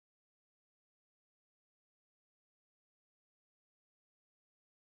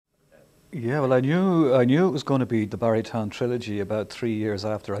Yeah, well, I knew it was going to be the Barrytown trilogy about 3 years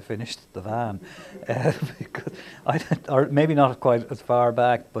after I finished the van, because or maybe not quite as far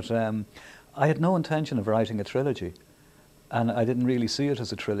back, but I had no intention of writing a trilogy, and I didn't really see it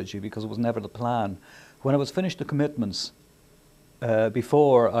as a trilogy because it was never the plan. When I was finished the commitments,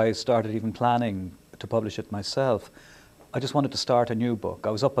 before I started even planning to publish it myself, I just wanted to start a new book.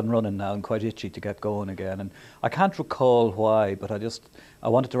 I was up and running now and quite itchy to get going again. And I can't recall why, but I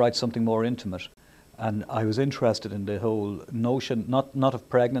wanted to write something more intimate. And I was interested in the whole notion, not of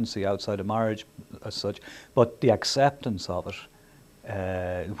pregnancy outside of marriage as such, but the acceptance of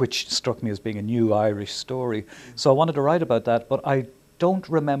it, which struck me as being a new Irish story. So I wanted to write about that, but I don't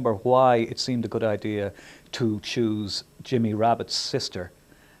remember why it seemed a good idea to choose Jimmy Rabbit's sister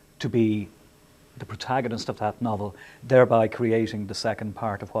to be the protagonist of that novel, thereby creating the second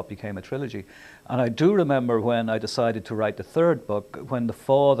part of what became a trilogy. And I do remember when I decided to write the third book, when the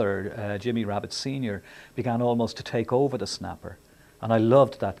father, Jimmy Rabbit Sr., began almost to take over the Snapper. And I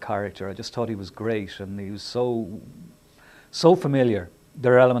loved that character. I just thought he was great, and he was so familiar.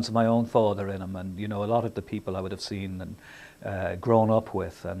 There are elements of my own father in him, and a lot of the people I would have seen and grown up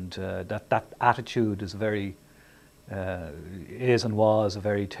with, and that attitude is is and was a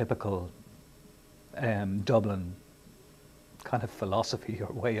very typical Dublin kind of philosophy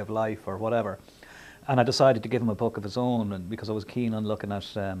or way of life or whatever. And I decided to give him a book of his own, and because I was keen on looking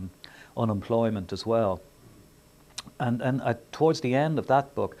at unemployment as well. And towards the end of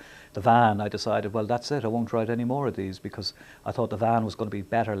that book, The Van, I decided, well, that's it, I won't write any more of these, because I thought The Van was going to be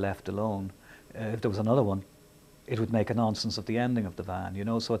better left alone. If there was another one, it would make a nonsense of the ending of The Van,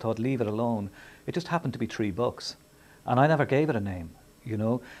 so I thought, leave it alone. It just happened to be 3 books, and I never gave it a name.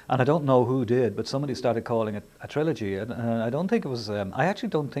 And I don't know who did, but somebody started calling it a trilogy, and I don't think it was, I actually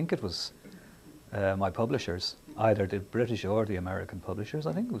don't think it was my publishers, either the British or the American publishers.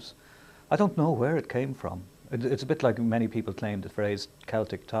 I think it was, I don't know where it came from. It's a bit like many people claim the phrase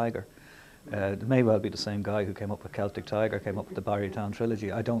Celtic Tiger. It may well be the same guy who came up with Celtic Tiger, came up with the Barrytown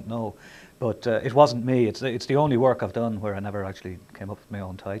trilogy, I don't know. But it wasn't me. It's the only work I've done where I never actually came up with my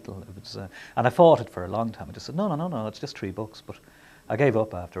own title. And I fought it for a long time. I just said, no, it's just 3 books. But I gave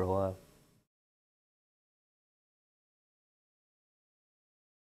up after a while.